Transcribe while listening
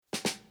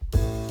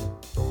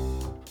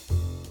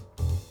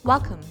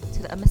Welcome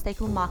to The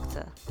Unmistakable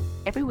Marketer.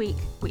 Every week,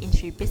 we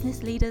interview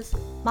business leaders,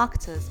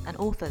 marketers, and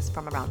authors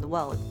from around the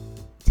world.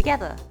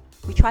 Together,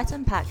 we try to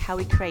unpack how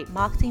we create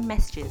marketing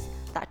messages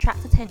that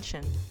attract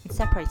attention and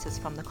separate us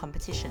from the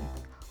competition.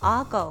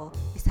 Our goal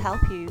is to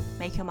help you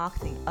make your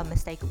marketing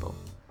unmistakable.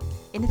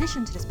 In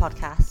addition to this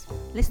podcast,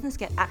 listeners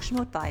get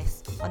actionable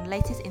advice on the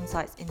latest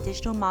insights in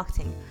digital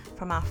marketing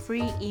from our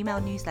free email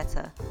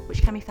newsletter,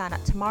 which can be found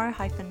at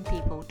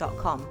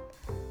tomorrow-people.com.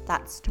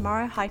 That's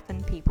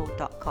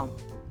tomorrow-people.com.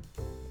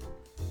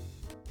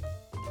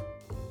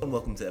 And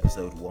welcome to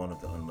episode 1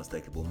 of The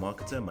Unmistakable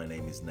Marketer. My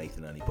name is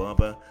Nathan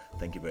Barber.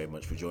 Thank you very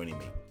much for joining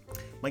me.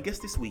 My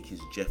guest this week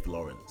is Geoff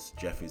Lawrence.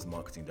 Geoff is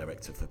Marketing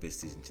Director for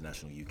Vistage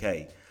International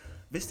UK.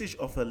 Vistage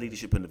offer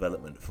leadership and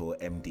development for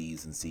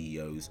MDs and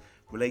CEOs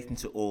relating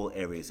to all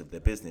areas of their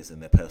business and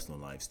their personal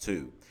lives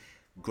too.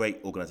 Great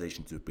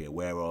organisation to be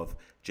aware of.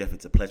 Geoff,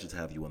 it's a pleasure to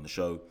have you on the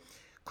show.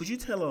 Could you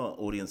tell our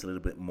audience a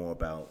little bit more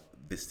about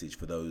Vistage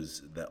for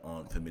those that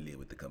aren't familiar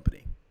with the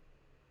company?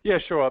 Yeah,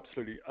 sure,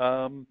 absolutely.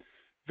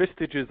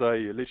 Vistage is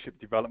a leadership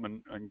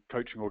development and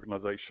coaching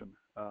organisation.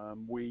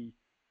 We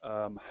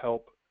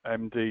help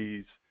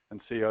MDs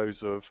and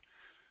CEOs of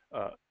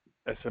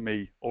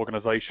SME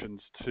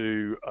organisations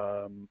to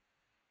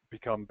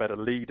become better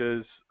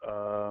leaders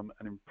and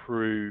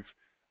improve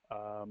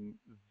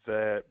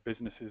their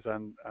businesses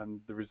and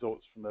the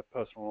results from their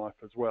personal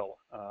life as well.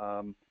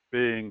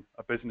 Being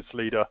a business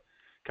leader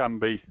can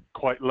be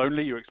quite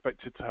lonely. You're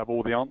expected to have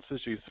all the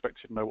answers. You're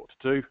expected to know what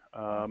to do.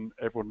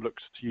 Everyone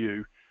looks to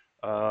you.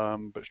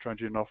 But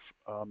strangely enough,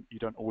 you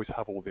don't always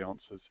have all the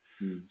answers.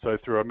 So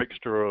through a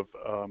mixture of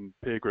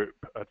peer group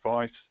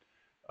advice,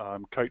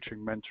 coaching,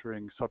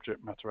 mentoring,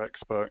 subject matter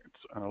experts,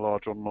 and a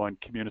large online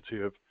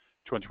community of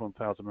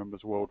 21,000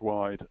 members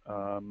worldwide,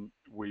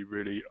 we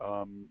really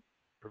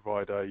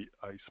provide a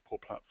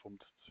support platform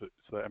so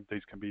that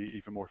MDs can be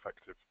even more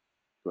effective.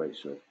 Great,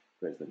 sure.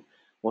 Great.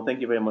 Well,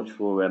 thank you very much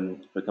for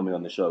coming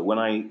on the show. When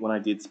I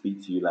did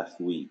speak to you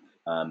last week,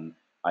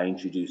 I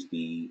introduced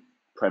the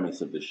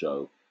premise of the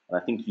show. And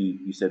I think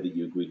you said that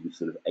you agreed with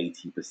sort of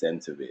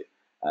 80% of it.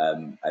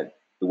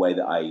 The way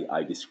that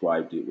I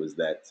described it was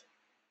that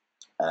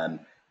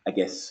I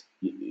guess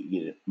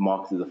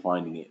marketers are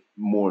finding it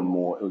more and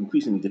more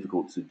increasingly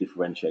difficult to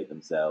differentiate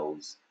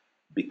themselves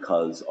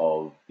because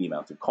of the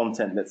amount of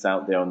content that's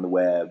out there on the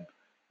web.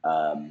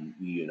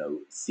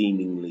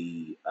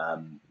 Seemingly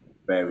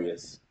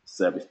various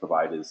service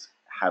providers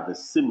have a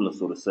similar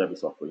sort of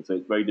service offering, so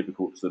it's very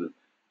difficult to sort of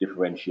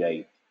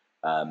differentiate.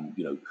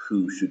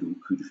 Who should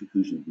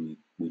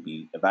we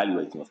be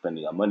evaluating or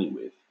spending our money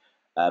with?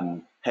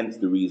 Hence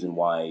the reason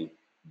why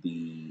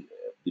the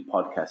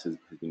podcast has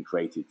been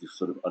created to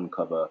sort of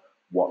uncover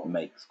what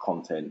makes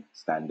content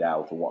stand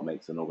out or what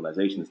makes an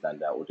organization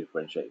stand out or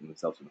differentiate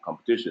themselves from the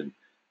competition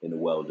in a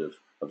world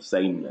of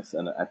sameness.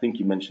 And I think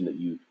you mentioned that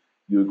you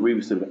agree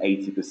with sort of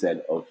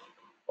 80% of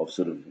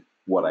sort of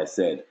what I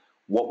said.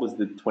 What was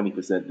the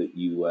 20% that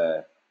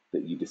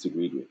you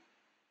disagreed with?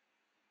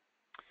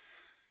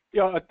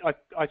 Yeah,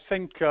 I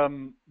think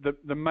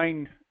the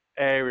main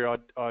area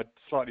I'd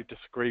slightly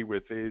disagree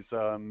with is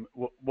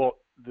what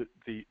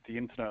the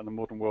internet and the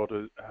modern world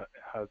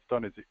has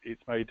done is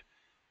it's made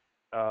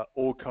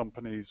all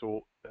companies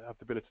or have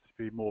the ability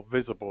to be more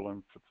visible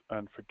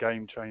and for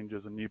game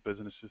changers and new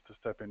businesses to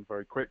step in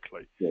very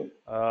quickly. Yeah.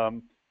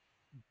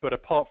 But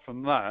apart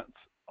from that,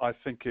 I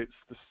think it's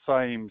the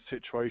same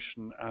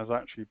situation as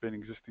actually been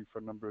existing for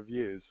a number of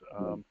years.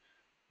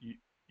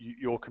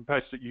 Your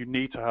competitor, you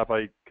need to have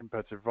a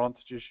competitive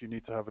advantages. You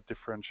need to have a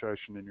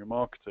differentiation in your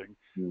marketing,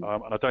 and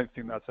I don't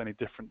think that's any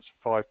different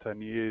 5, 10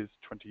 years,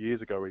 20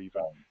 years ago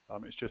even.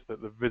 It's just that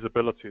the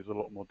visibility is a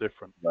lot more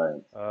different. Right.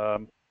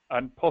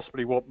 And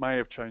possibly what may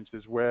have changed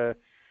is where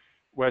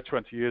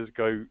 20 years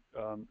ago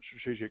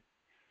strategic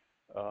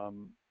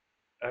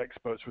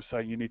experts were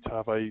saying you need to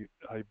have a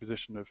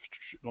position of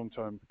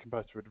long-term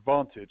competitive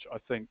advantage. I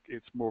think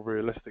it's more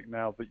realistic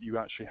now that you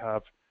actually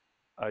have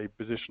a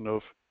position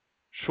of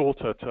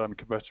shorter-term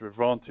competitive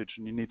advantage,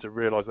 and you need to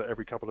realize that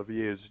every couple of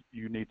years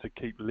you need to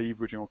keep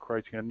leveraging or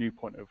creating a new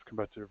point of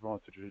competitive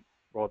advantage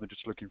rather than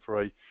just looking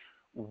for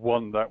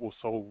one that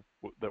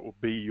will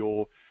be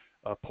your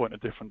point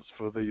of difference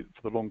for the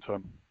long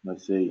term. I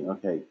see.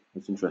 Okay,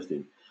 that's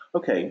interesting.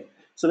 Okay,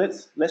 so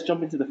let's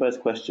jump into the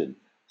first question.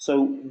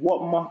 So,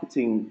 what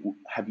marketing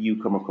have you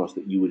come across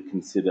that you would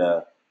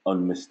consider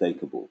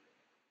unmistakable?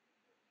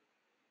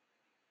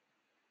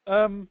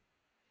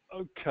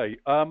 Okay.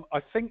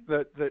 I think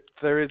that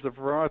there is a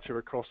variety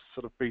across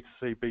sort of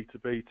B2C,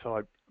 B2B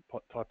type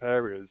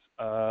areas,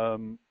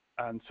 and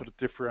sort of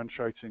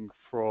differentiating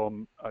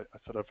from a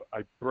sort of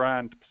a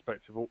brand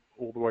perspective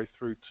all the way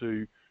through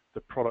to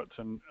the product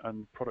and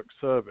product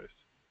service.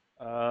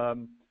 A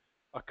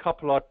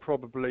couple I'd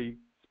probably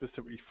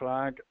specifically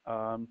flag.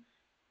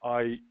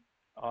 I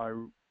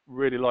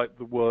really like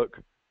the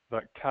work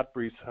that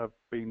Cadbury's have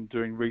been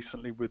doing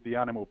recently with the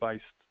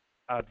animal-based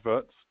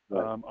adverts.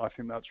 Right. I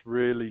think that's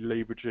really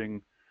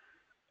leveraging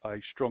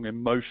a strong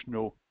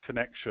emotional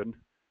connection,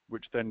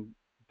 which then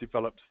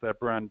develops their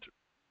brand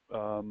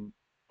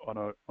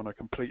on a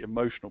complete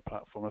emotional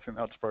platform. I think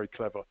that's very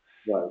clever.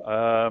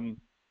 Right.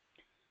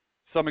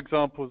 Some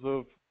examples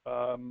of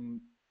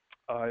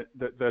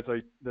there's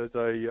a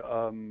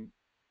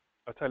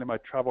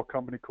tailor-made travel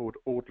company called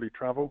Audley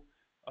Travel.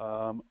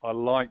 I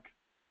like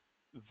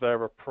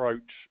their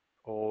approach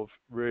of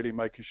really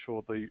making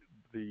sure the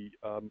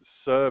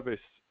service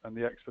and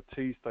the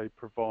expertise they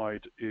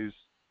provide is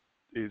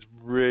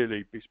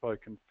really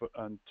bespoke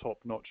and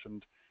top-notch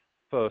and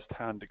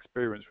first-hand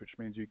experience, which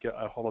means you get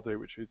a holiday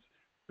which is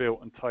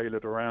built and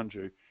tailored around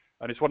you.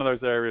 And it's one of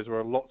those areas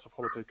where lots of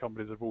holiday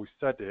companies have always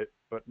said it,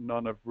 but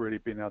none have really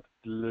been able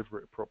to deliver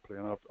it properly.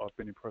 And I've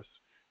been impressed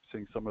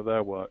seeing some of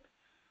their work.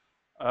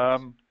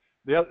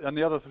 The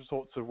other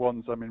sorts of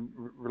ones, I mean,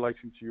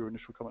 relating to your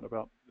initial comment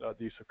about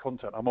the use of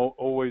content, I'm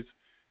always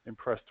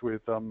impressed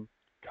with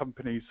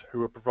companies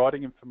who are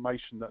providing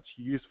information that's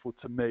useful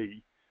to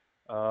me,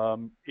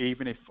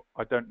 even if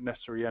I don't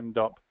necessarily end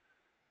up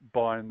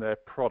buying their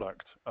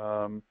product.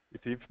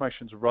 If the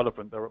information is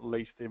relevant, they're at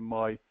least in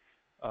my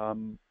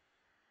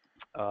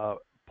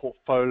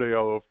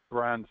portfolio of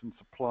brands and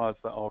suppliers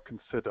that I'll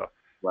consider.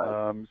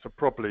 Right. So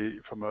probably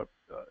from a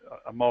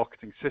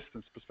marketing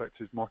systems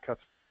perspective, Marketo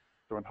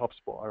and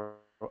HubSpot,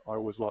 I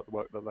always like the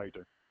work that they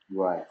do.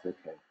 Right.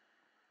 Okay.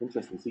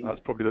 Interesting. So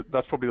that's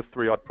probably the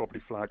three I'd probably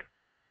flag.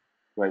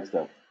 Great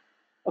stuff.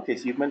 Okay,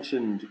 so you've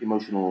mentioned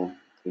emotional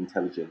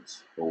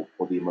intelligence or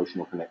the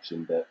emotional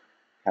connection that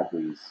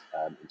Cadbury's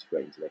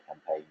integrate into their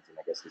campaigns, and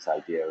I guess this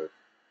idea of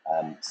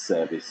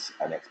service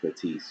and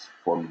expertise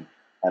from,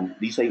 did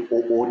you say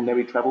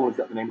Ordinary Travel? Is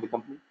that the name of the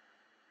company?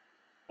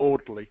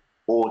 Audley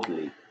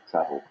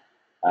Travel.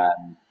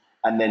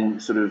 And then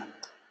sort of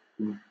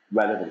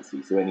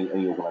relevancy. So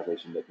any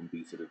organisation that can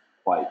be sort of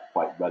quite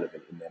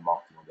relevant in their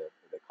marketing or their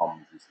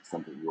comms is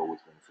something you're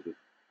always going to sort of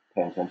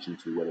pay attention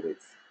to, whether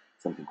it's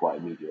something quite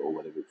immediate or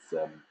whether it's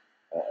a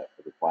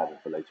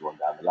requirement for later on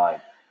down the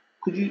line.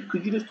 Could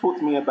you just talk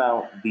to me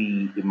about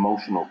the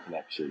emotional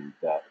connection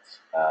that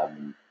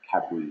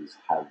Cadbury's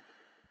have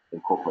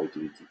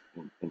incorporated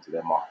into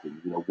their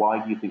marketing? You know, why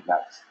do you think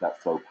that's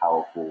so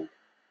powerful?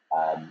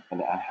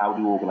 And how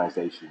do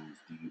organisations,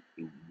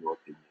 in your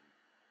opinion,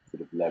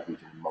 sort of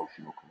leverage an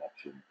emotional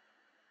connection?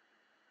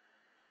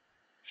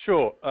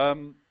 Sure.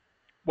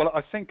 Well,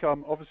 I think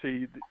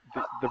obviously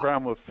the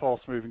realm of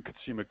fast-moving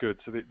consumer goods,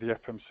 so the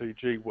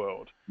FMCG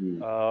world,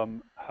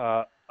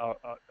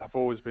 have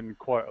always been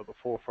quite at the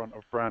forefront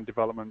of brand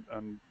development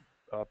and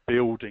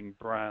building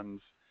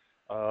brands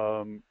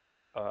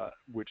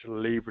which are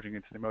leveraging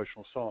into the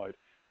emotional side.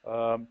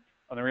 And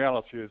the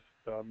reality is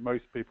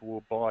most people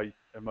will buy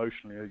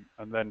emotionally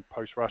and then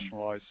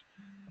post-rationalize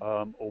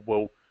or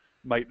will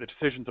make the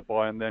decision to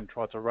buy and then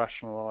try to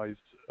rationalize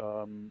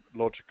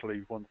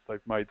logically once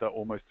they've made that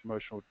almost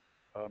emotional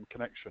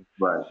connection.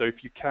 Right. So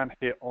if you can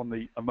hit on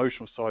the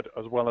emotional side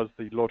as well as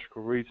the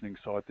logical reasoning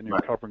side, then you're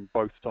covering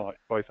both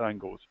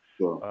angles.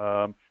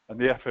 Sure. And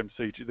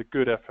the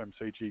good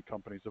FMCG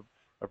companies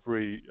have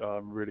really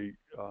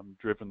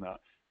driven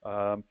that.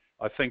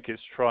 I think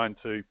it's trying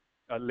to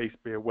at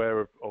least be aware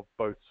of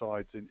both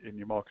sides in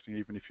your marketing,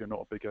 even if you're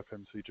not a big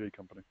FMCG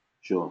company.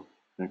 Sure.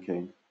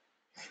 Okay.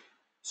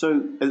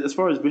 So as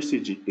far as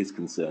Vistage is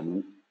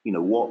concerned, you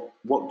know, what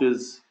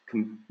does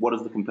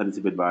the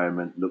competitive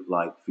environment look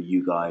like for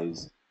you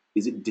guys?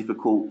 Is it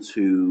difficult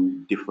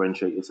to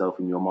differentiate yourself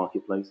in your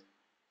marketplace?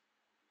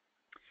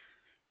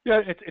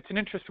 Yeah, it's an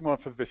interesting one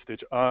for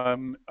Vistage. I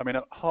mean,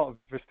 at heart of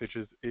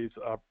Vistage is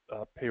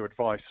peer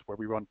advice, where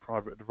we run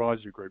private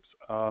advisory groups.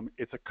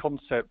 It's a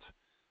concept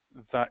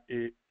that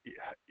it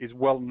is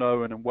well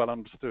known and well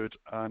understood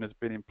and has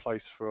been in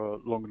place for a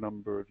long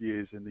number of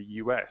years in the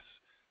US,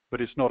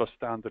 but it's not a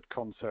standard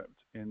concept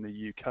in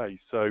the UK.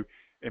 So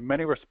in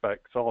many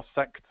respects, our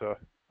sector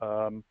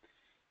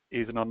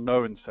is an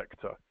unknown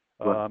sector,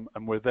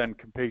 and we're then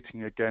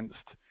competing against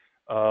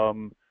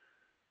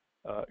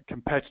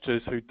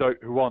competitors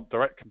who aren't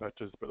direct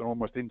competitors, but they're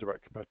almost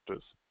indirect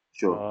competitors.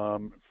 Sure.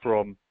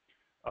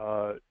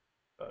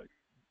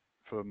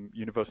 From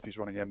universities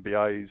running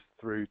MBAs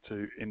through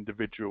to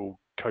individual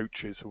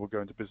coaches who will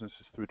go into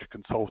businesses, through to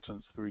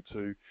consultants, through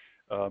to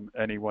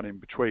anyone in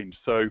between.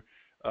 So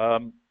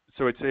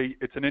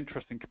it's an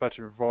interesting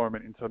competitive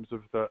environment in terms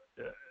of that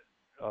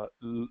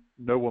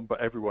no one but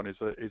everyone is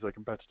a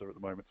competitor at the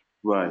moment.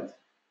 Right.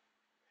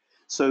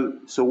 So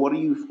what are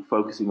you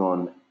focusing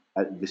on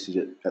at Vistage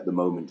at the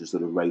moment to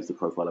sort of raise the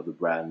profile of the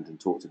brand and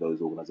talk to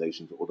those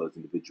organisations or those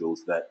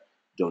individuals that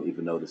don't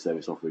even know the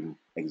service offering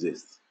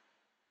exists?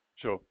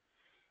 Sure.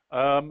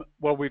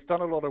 Well, we've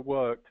done a lot of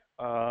work,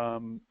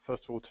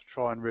 first of all, to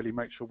try and really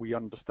make sure we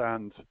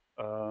understand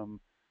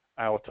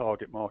our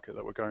target market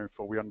that we're going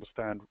for. We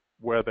understand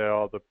where there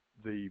are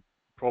the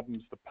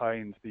problems, the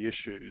pains, the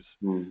issues,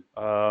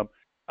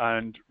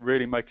 and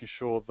really making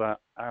sure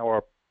that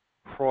our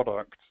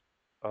product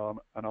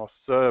and our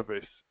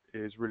service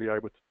is really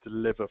able to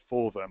deliver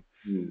for them.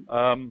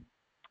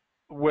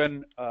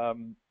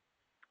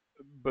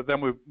 But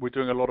then we're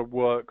doing a lot of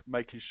work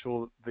making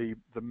sure the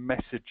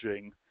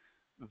messaging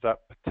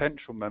that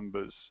potential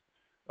members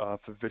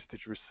for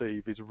Vistage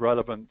receive is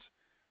relevant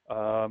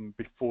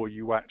before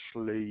you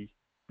actually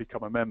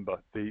become a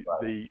member.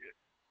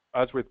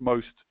 As with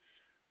most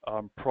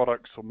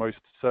products or most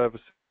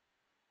services,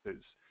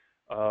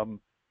 um,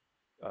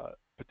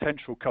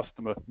 potential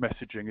customer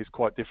messaging is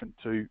quite different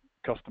to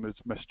customers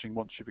messaging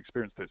once you've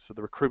experienced it. So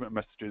the recruitment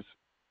messages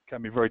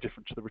can be very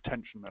different to the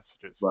retention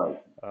messages. Right.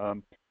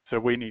 So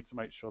we need to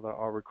make sure that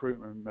our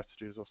recruitment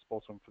messages are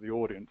spot on for the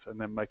audience, and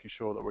then making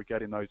sure that we're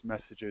getting those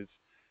messages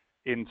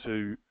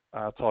into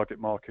our target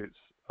markets,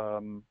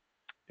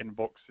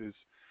 inboxes,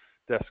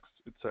 desks,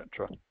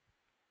 etc.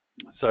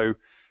 So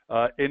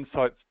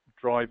insights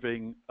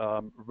driving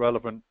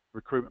relevant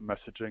recruitment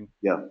messaging,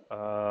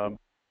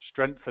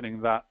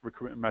 strengthening that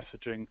recruitment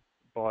messaging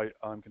by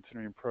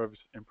continuing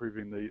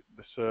improving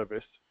the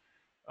service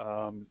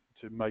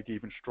to make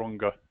even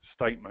stronger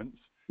statements,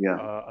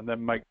 and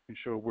then making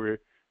sure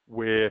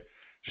we're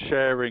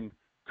sharing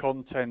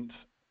content,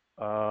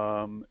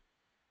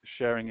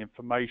 sharing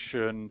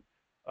information,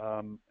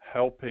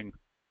 helping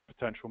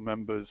potential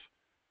members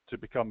to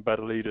become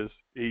better leaders,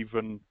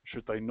 even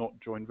should they not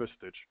join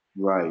Vistage.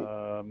 Right.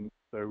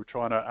 So we're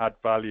trying to add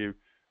value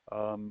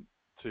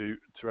to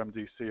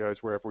MD CEOs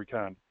wherever we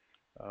can.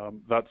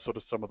 That's sort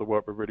of some of the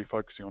work we're really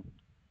focusing on.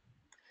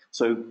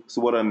 So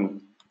what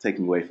I'm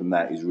taking away from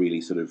that is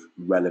really sort of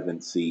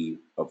relevancy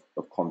of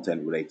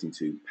content relating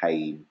to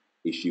pain,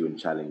 issue, and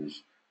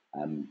challenge.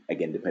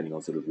 Again, depending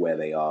on sort of where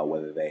they are,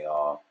 whether they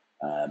are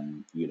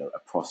a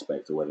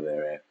prospect or whether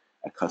they're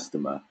a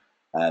customer.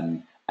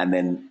 And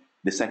then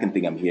the second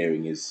thing I'm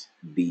hearing is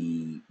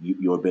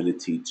your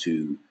ability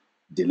to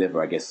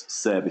deliver, I guess,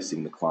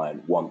 servicing the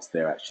client once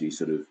they're actually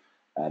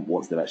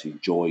once they've actually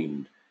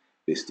joined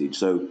Vistage.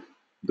 So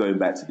going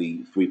back to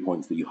the 3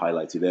 points that you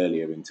highlighted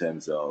earlier in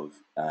terms of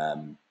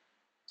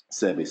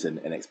service and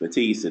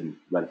expertise and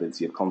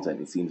relevancy of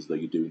content, it seems as though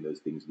you're doing those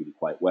things really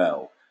quite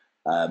well.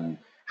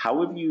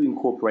 How have you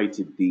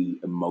incorporated the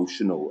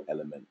emotional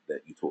element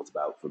that you talked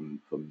about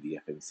from the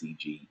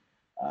FMCG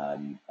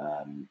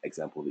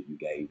example that you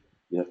gave?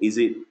 Is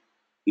it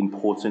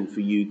important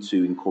for you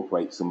to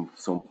incorporate some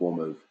form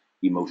of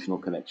emotional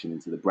connection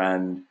into the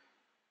brand?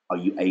 Are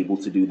you able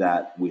to do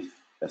that with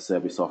a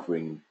service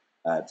offering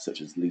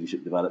such as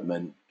leadership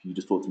development? Can you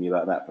just talk to me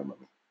about that for a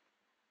moment?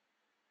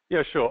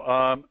 Yeah, sure.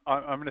 I'm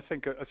going to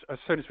think as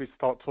soon as we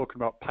start talking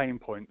about pain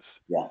points,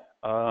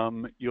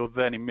 you're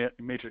then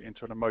immediately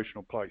into an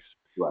emotional place.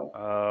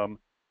 Right.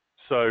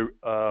 So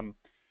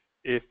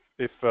if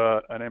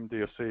an MD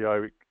or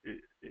CEO,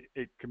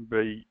 it can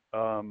be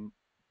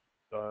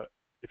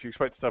if you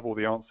expect to have all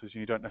the answers and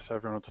you don't necessarily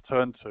have anyone to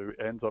turn to,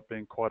 it ends up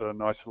being quite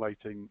an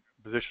isolating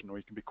position, or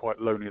you can be quite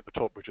lonely at the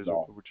top, which is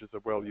a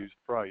well-used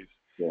phrase.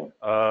 Yeah.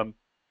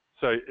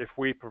 So if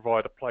we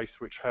provide a place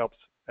which helps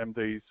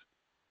MDs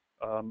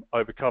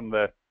overcome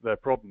their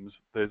problems,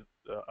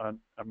 and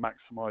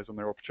maximise on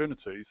their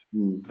opportunities,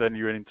 then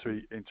you're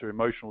into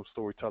emotional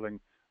storytelling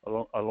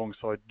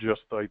alongside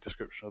just a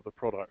description of the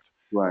product.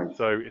 Right.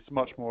 So it's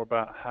much more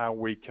about how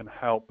we can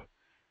help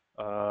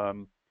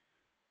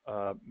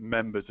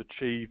members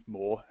achieve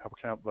more, how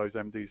we can help those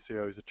MD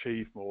CEOs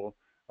achieve more,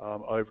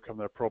 overcome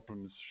their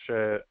problems,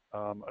 share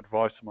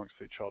advice amongst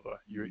each other.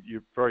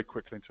 You're very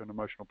quickly into an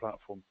emotional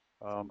platform,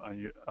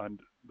 and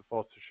the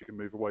fastest you can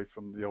move away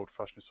from the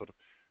old-fashioned sort of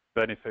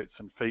benefits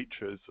and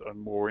features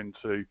and more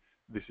into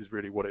this is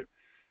really what it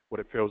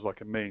feels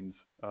like and means,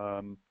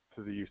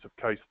 to the use of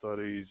case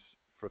studies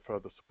for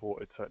further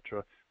support,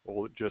 etc.,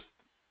 or just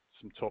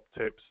some top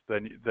tips.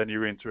 Then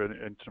you're into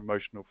an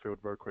emotional field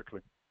very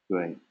quickly.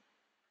 Great.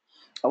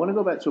 I want to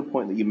go back to a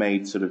point that you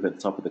made sort of at the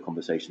top of the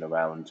conversation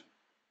around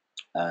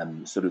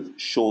sort of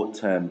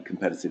short-term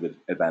competitive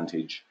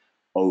advantage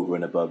over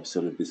and above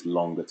sort of this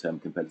longer-term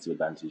competitive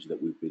advantage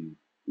that we've been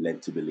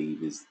led to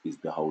believe is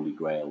the holy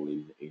grail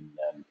in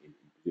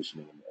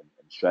positioning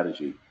and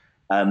strategy.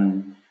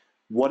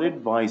 What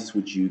advice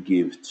would you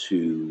give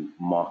to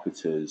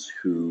marketers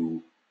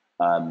who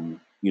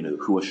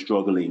who are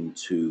struggling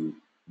to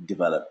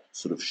develop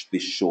sort of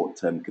this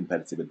short-term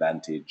competitive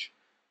advantage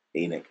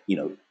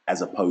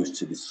as opposed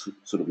to this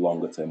sort of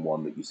longer-term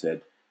one that you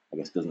said, I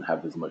guess, doesn't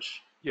have as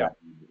much value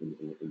in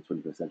the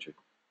 21st century?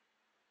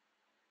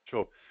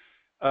 Sure.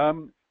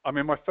 I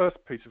mean, my first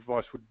piece of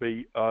advice would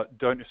be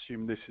don't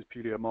assume this is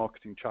purely a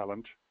marketing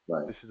challenge.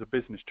 Right. This is a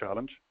business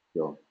challenge.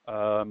 Sure.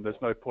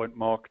 There's no point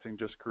marketing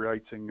just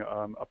creating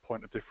a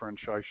point of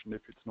differentiation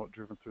if it's not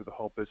driven through the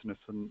whole business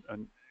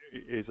and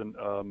isn't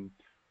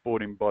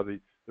bought in by the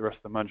rest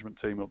of the management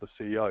team or the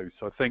CEO.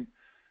 So I think,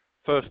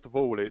 first of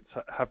all, it's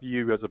have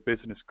you as a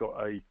business got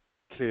a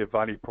clear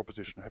value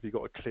proposition? Have you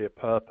got a clear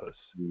purpose?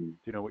 Do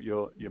you know what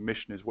your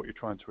mission is, what you're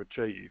trying to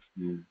achieve?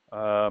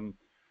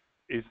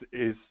 Is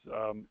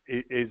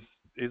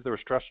there a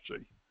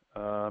strategy?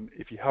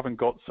 If you haven't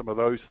got some of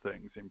those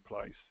things in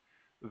place,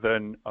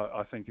 then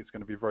I think it's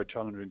going to be very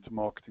challenging to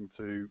marketing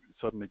to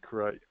suddenly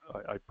create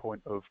a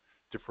point of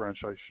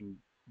differentiation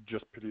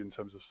just purely in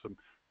terms of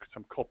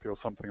some copy or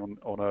something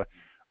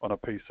on a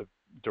piece of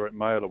direct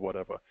mail or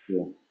whatever.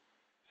 Yeah.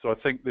 So I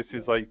think this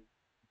is a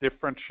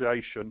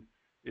differentiation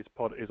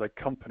is a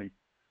company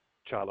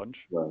challenge,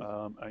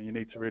 Right. and you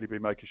need to really be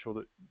making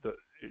sure that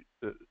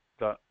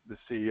the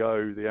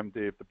CEO, the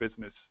MD of the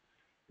business,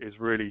 is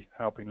really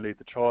helping lead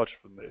the charge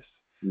from this.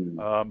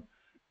 Mm.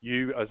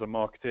 You as a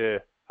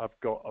marketeer have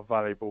got a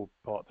valuable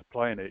part to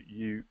play in it.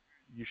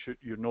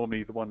 You're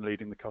normally the one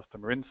leading the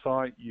customer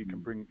insight. You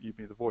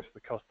be the voice of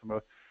the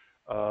customer,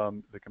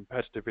 the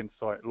competitive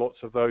insight. Lots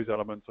of those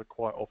elements are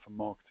quite often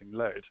marketing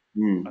led,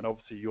 and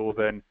obviously you're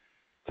then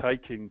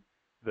taking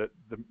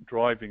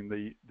driving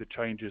the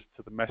changes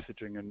to the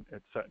messaging and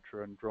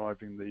etc. and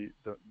driving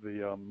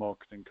the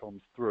marketing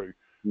comms through.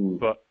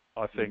 But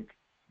I think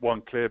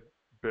one clear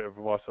bit of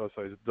advice I would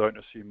say is don't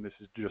assume this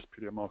is just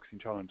purely a marketing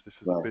challenge. This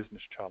is a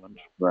business challenge,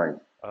 right?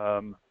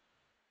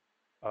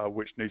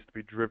 Which needs to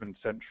be driven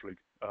centrally.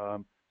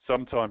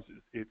 Sometimes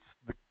it's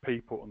the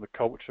people and the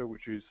culture,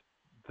 which is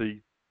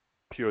the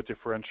pure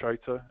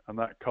differentiator, and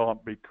that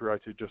can't be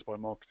created just by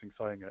marketing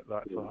saying it.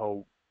 That's a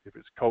whole, if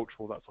it's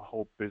cultural, that's a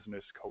whole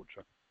business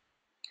culture.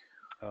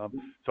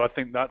 So I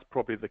think that's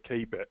probably the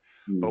key bit.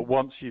 But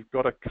once you've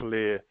got a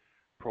clear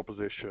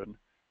proposition,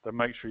 then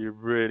make sure you're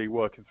really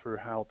working through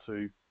how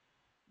to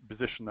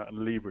position that and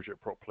leverage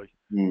it properly.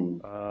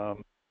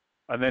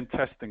 And then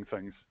testing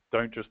things.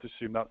 Don't just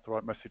assume that's the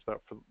right message that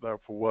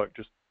for work.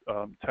 Just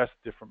test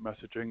different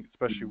messaging,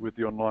 especially with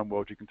the online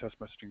world. You can test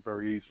messaging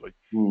very easily.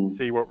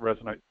 See what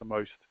resonates the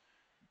most.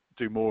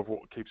 Do more of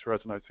what keeps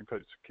resonating,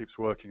 keeps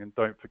working, and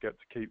don't forget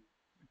to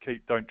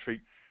don't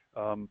treat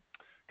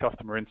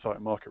customer insight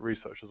and market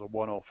research as a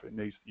one-off.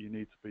 You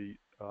need to be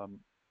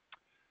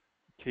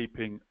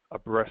keeping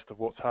abreast of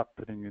what's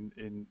happening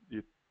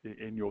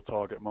in your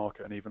target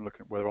market, and even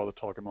looking at where other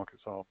target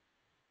markets are.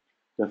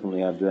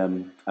 Definitely,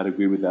 I'd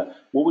agree with that.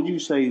 What would you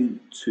say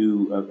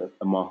to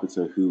a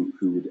marketer who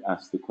would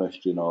ask the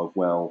question of,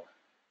 well,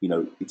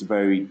 it's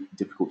very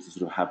difficult to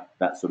sort of have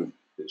that sort of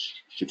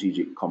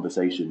strategic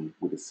conversation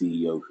with a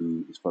CEO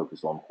who is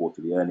focused on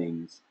quarterly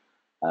earnings,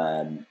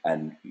 and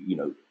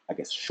I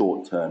guess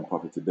short-term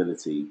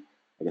profitability.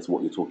 I guess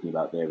what you're talking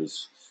about there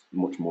is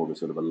much more of a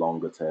sort of a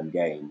longer-term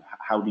game.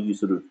 How do you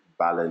sort of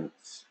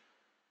balance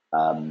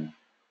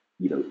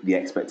the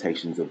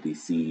expectations of the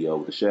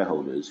CEO, the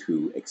shareholders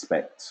who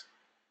expect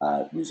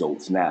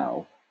results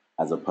now,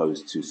 as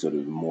opposed to sort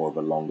of more of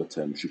a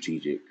longer-term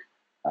strategic,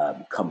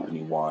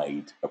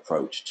 company-wide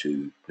approach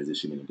to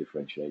positioning and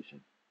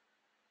differentiation?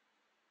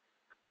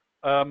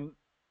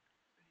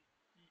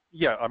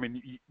 Yeah, I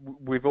mean,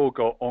 we've all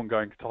got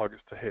ongoing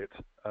targets to hit,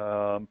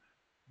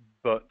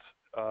 but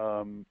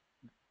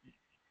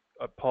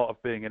a part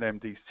of being an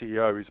MD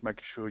CEO is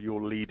making sure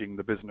you're leading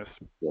the business.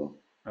 Yeah.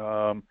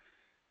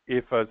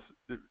 If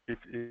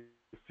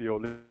you're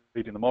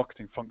leading the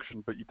marketing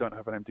function, but you don't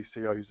have an MD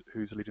CEO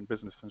who's leading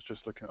business and is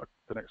just looking at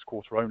the next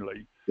quarter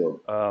only,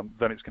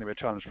 then it's going to be a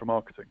challenge for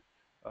marketing.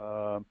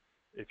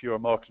 If you're a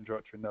marketing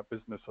director in that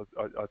business,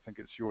 I think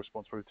it's your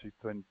responsibility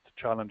then to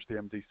challenge the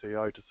MD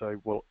CEO to say,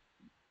 well,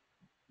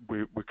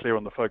 we're clear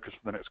on the focus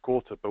for the next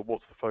quarter, but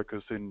what's the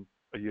focus in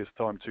a year's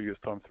time, 2 years'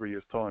 time, 3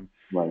 years' time?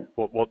 Right.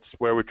 What's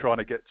where we're trying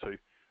to get to?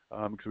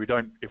 Because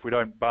if we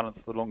don't balance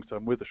the long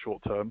term with the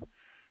short term,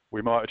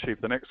 we might achieve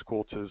the next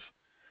quarter's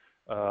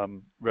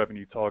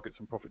revenue targets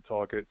and profit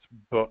targets,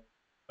 but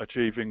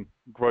achieving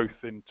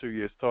growth in 2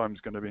 years' time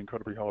is going to be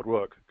incredibly hard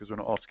work because we're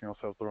not asking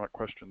ourselves the right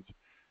questions.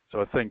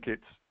 So I think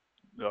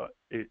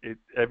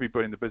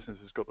everybody in the business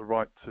has got the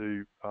right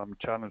to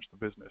challenge the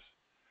business.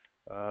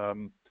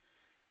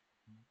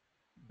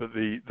 But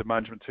the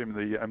management team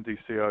and the MD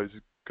CEOs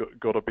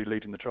got to be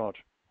leading the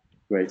charge.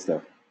 Great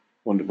stuff.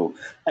 Wonderful.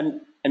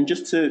 And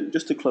just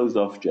to close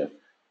off, Geoff,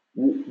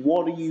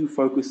 what are you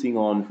focusing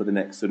on for the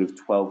next sort of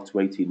 12 to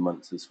 18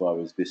 months as far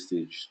as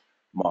Vistage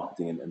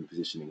marketing and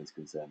positioning is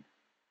concerned?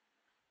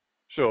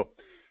 Sure.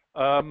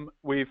 So I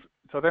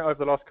think over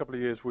the last couple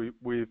of years, we're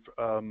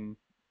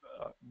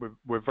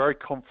very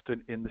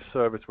confident in the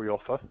service we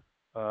offer.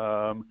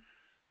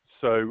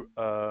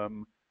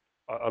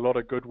 A lot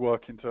of good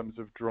work in terms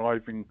of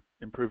driving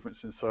improvements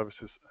in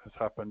services has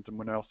happened, and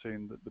we're now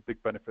seeing the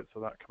big benefits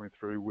of that coming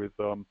through with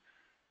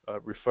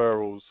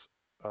referrals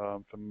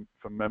from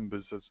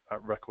members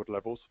at record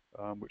levels,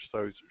 which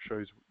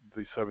shows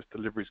the service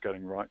delivery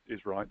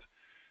is right.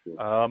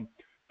 Yeah.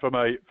 From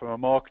a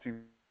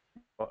marketing,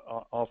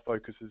 our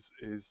focus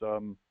is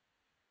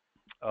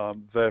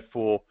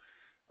therefore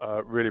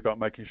really about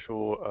making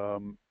sure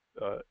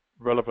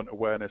relevant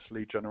awareness,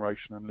 lead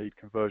generation, and lead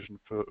conversion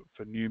for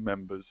new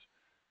members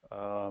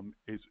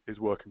is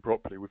working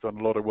properly. We've done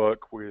a lot of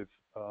work with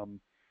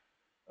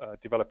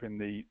developing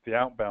the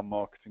outbound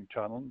marketing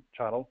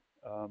channel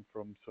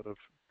from sort of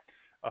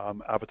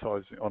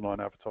advertising, online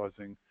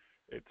advertising,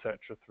 etc.,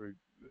 through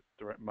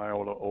direct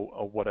mail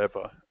or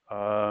whatever.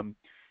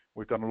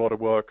 We've done a lot of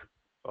work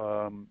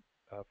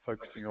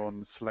focusing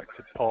on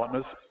selected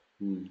partners,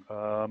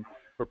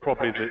 but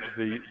probably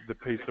the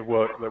piece of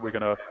work that we're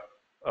going to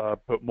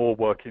put more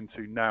work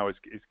into now is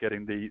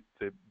getting the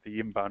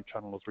inbound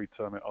channel, as we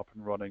term it, up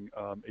and running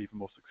even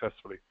more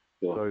successfully,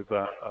 so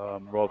that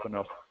rather than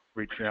us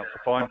reaching out to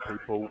find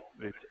people,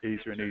 it's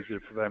easier and easier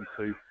for them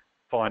to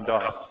find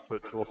us,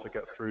 but to also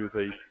get through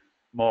the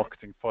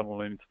marketing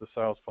funnel and into the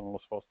sales funnel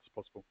as fast as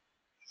possible.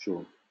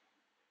 Sure.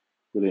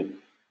 Brilliant.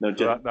 No,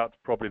 So that's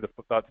probably the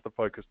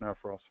focus now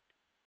for us.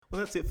 Well,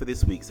 that's it for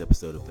this week's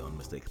episode of The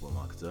Unmistakable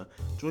Marketer.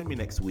 Join me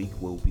next week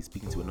where we'll be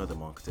speaking to another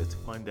marketer to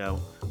find out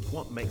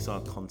what makes our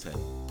content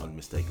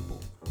unmistakable.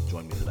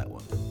 Join me for that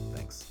one.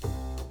 Thanks.